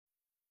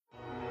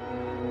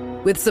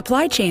With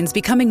supply chains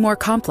becoming more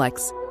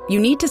complex, you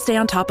need to stay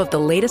on top of the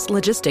latest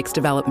logistics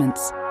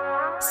developments.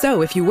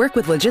 So if you work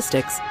with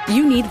logistics,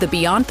 you need the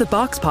Beyond the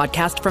Box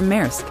podcast from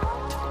Maersk.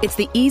 It's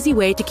the easy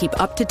way to keep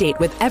up to date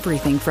with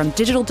everything from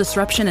digital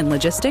disruption in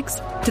logistics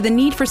to the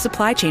need for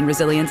supply chain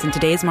resilience in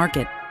today's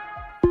market.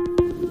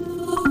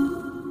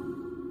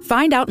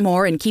 Find out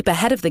more and keep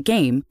ahead of the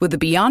game with the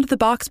Beyond the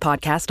Box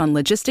podcast on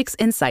logistics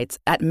insights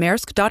at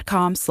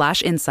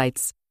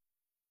maersk.com/insights.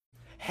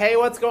 Hey,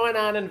 what's going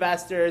on,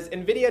 investors?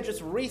 NVIDIA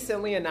just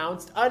recently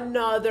announced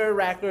another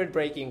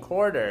record-breaking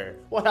quarter.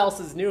 What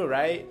else is new,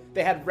 right?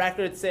 They had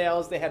record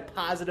sales, they had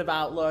positive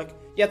outlook,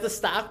 yet the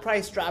stock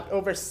price dropped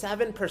over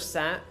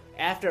 7%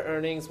 after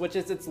earnings, which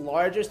is its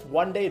largest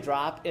one-day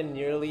drop in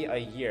nearly a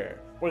year.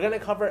 We're going to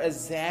cover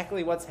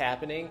exactly what's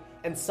happening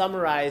and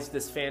summarize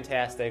this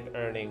fantastic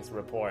earnings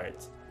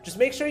report. Just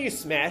make sure you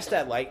smash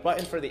that like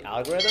button for the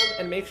algorithm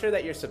and make sure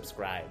that you're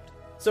subscribed.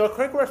 So a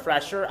quick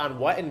refresher on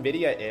what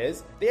NVIDIA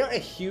is. They are a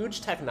huge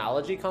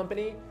technology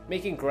company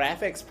making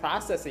graphics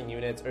processing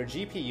units, or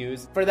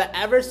GPUs, for the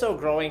ever so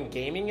growing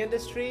gaming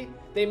industry.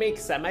 They make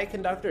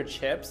semiconductor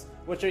chips,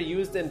 which are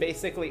used in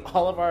basically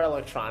all of our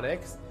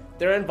electronics.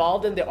 They're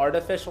involved in the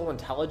artificial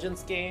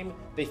intelligence game,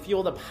 they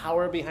fuel the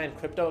power behind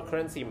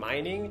cryptocurrency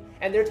mining,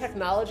 and their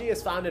technology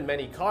is found in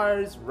many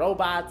cars,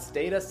 robots,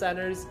 data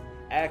centers,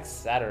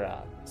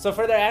 etc. So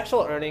for their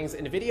actual earnings,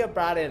 NVIDIA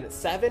brought in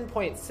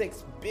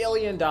 $7.6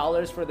 billion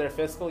for their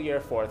fiscal year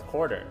fourth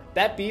quarter.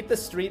 That beat the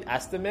street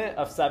estimate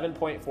of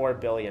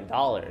 $7.4 billion.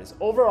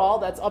 Overall,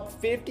 that's up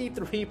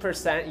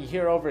 53%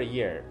 year over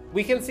year.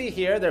 We can see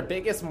here their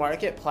biggest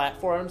market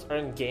platforms are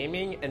in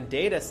gaming and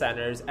data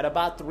centers at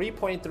about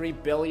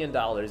 $3.3 billion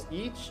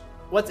each.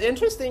 What's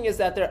interesting is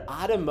that their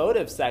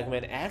automotive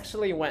segment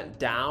actually went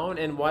down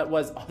in what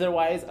was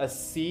otherwise a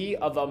sea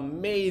of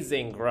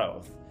amazing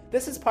growth.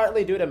 This is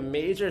partly due to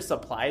major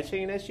supply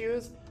chain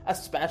issues,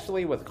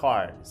 especially with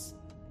cars.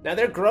 Now,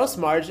 their gross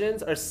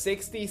margins are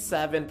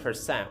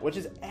 67%, which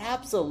is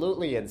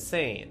absolutely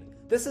insane.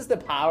 This is the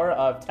power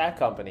of tech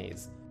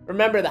companies.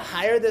 Remember, the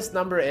higher this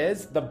number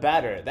is, the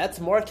better.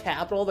 That's more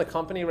capital the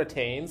company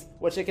retains,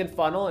 which it can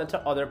funnel into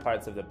other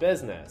parts of the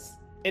business.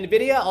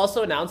 NVIDIA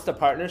also announced a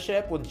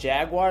partnership with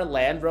Jaguar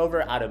Land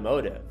Rover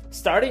Automotive.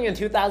 Starting in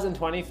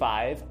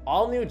 2025,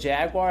 all new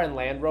Jaguar and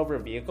Land Rover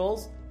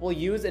vehicles will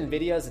use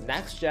NVIDIA's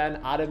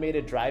next-gen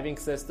automated driving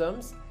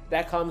systems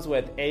that comes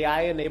with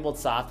AI-enabled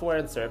software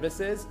and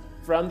services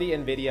from the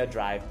NVIDIA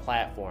Drive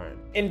platform.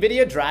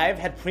 NVIDIA Drive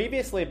had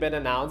previously been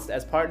announced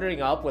as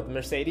partnering up with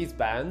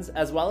Mercedes-Benz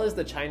as well as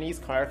the Chinese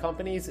car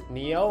companies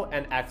NIO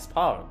and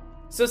XPeng.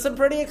 So some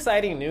pretty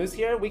exciting news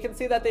here. We can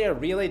see that they are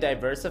really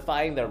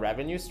diversifying their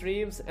revenue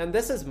streams, and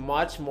this is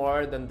much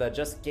more than the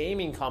just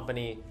gaming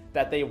company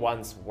that they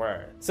once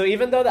were. So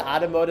even though the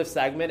automotive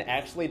segment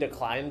actually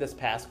declined this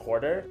past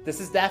quarter, this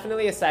is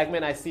definitely a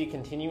segment I see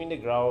continuing to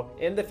grow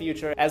in the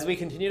future as we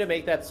continue to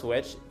make that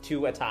switch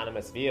to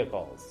autonomous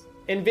vehicles.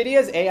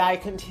 NVIDIA's AI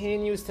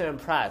continues to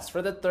impress.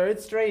 For the third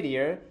straight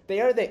year,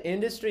 they are the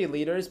industry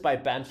leaders by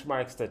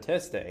benchmark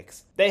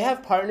statistics. They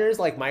have partners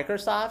like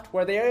Microsoft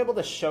where they are able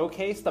to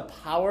showcase the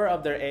power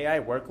of their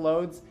AI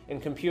workloads in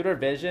computer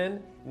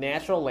vision,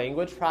 natural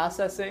language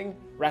processing,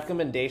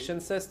 recommendation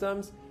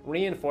systems,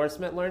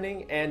 reinforcement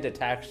learning, and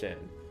detection.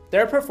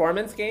 Their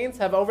performance gains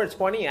have over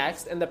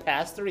 20x in the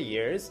past 3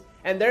 years,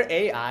 and their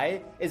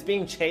AI is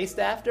being chased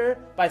after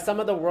by some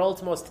of the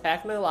world's most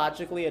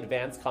technologically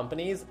advanced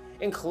companies,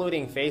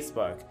 including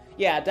Facebook.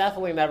 Yeah,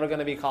 definitely never going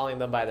to be calling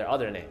them by their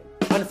other name.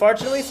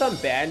 Unfortunately, some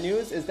bad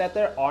news is that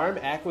their ARM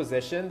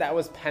acquisition that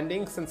was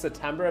pending since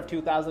September of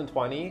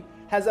 2020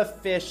 has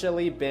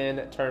officially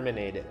been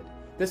terminated.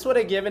 This would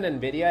have given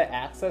NVIDIA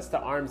access to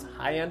ARM's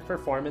high-end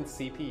performance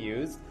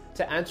CPUs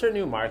to enter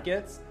new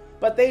markets,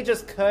 but they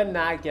just could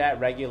not get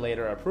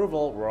regulator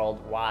approval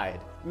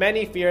worldwide.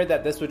 Many feared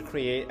that this would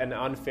create an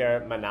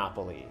unfair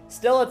monopoly.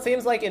 Still, it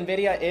seems like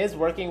NVIDIA is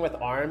working with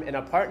ARM in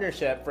a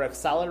partnership for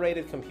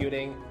accelerated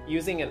computing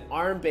using an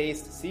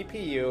ARM-based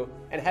CPU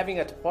and having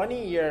a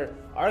 20-year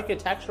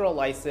architectural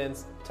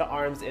license to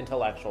ARM's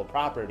intellectual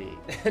property.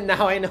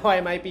 Now, I know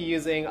I might be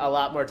using a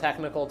lot more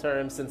technical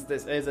terms since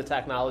this is a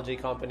technology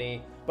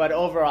company, but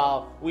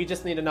overall, we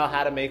just need to know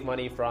how to make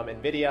money from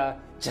NVIDIA.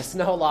 Just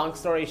know, long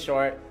story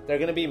short, they're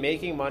going to be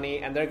making money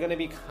and they're going to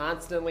be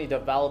constantly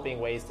developing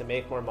ways to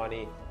make more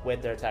money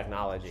with their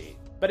technology.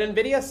 But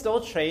NVIDIA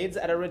still trades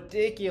at a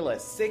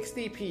ridiculous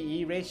 60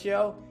 PE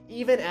ratio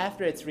even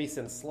after its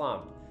recent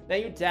slump. Now,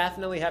 you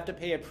definitely have to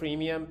pay a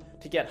premium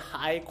to get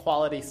high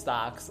quality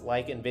stocks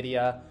like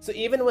NVIDIA. So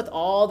even with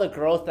all the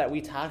growth that we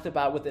talked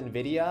about with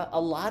NVIDIA, a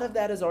lot of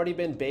that has already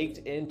been baked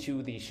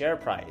into the share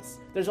price.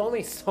 There's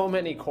only so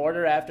many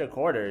quarter after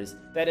quarters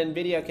that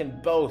NVIDIA can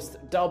boast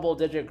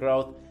double-digit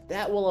growth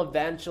that will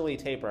eventually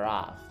taper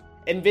off.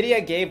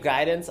 NVIDIA gave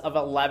guidance of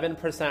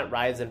 11%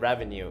 rise in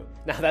revenue.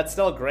 Now that's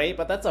still great,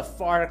 but that's a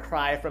far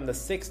cry from the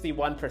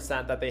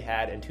 61% that they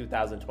had in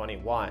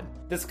 2021.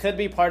 This could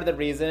be part of the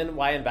reason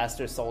why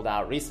investors sold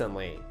out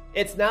recently.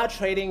 It's now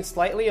trading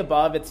slightly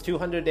above its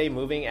 200-day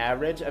moving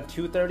average of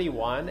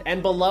 231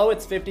 and below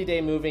its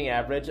 50-day moving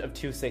average of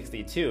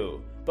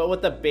 262. But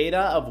with a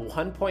beta of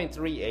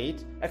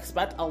 1.38,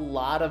 expect a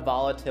lot of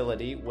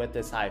volatility with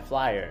this high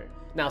flyer.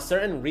 Now,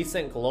 certain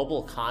recent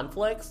global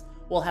conflicts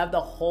will have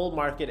the whole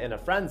market in a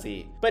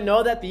frenzy, but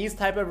know that these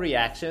type of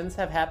reactions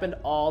have happened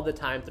all the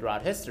time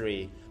throughout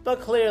history,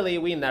 but clearly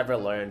we never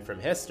learn from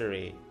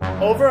history.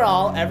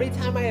 Overall, every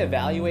time I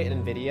evaluate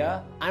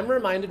Nvidia, I'm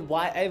reminded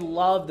why I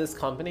love this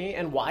company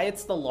and why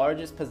it's the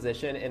largest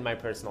position in my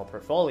personal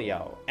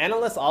portfolio.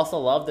 Analysts also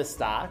love the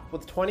stock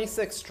with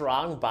 26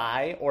 strong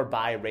buy or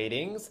buy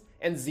ratings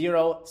and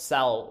 0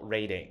 sell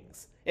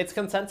ratings. Its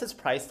consensus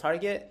price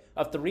target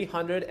of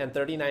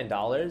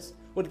 $339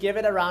 would give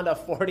it around a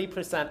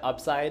 40%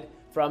 upside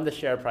from the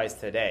share price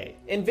today.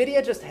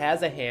 Nvidia just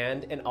has a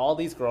hand in all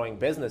these growing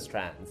business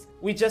trends.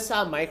 We just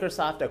saw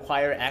Microsoft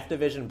acquire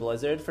Activision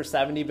Blizzard for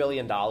 $70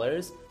 billion,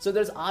 so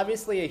there's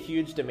obviously a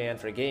huge demand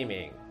for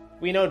gaming.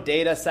 We know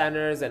data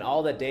centers and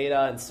all the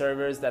data and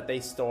servers that they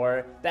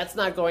store, that's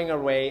not going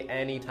away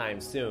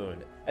anytime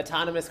soon.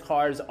 Autonomous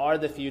cars are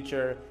the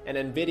future, and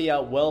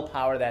Nvidia will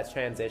power that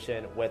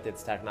transition with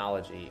its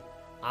technology.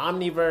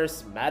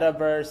 Omniverse,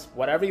 Metaverse,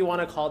 whatever you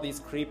want to call these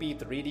creepy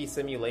 3D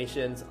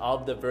simulations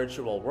of the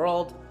virtual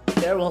world,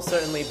 there will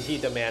certainly be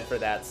demand for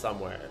that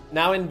somewhere.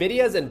 Now,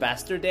 Nvidia's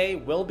Investor Day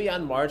will be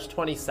on March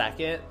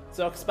 22nd,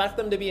 so expect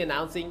them to be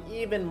announcing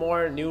even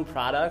more new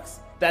products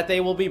that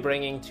they will be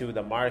bringing to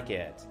the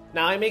market.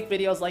 Now, I make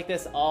videos like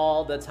this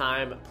all the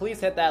time. Please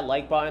hit that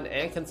like button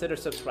and consider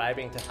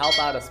subscribing to help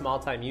out a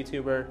small-time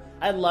YouTuber.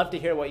 I'd love to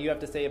hear what you have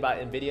to say about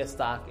Nvidia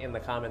stock in the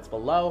comments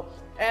below.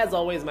 As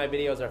always, my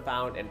videos are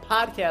found in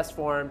podcast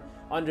form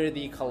under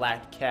the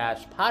Collect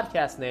Cash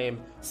podcast name,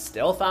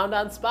 still found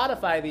on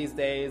Spotify these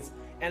days,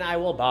 and I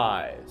will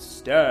buy,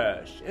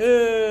 stash,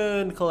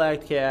 and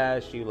collect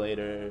cash you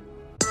later.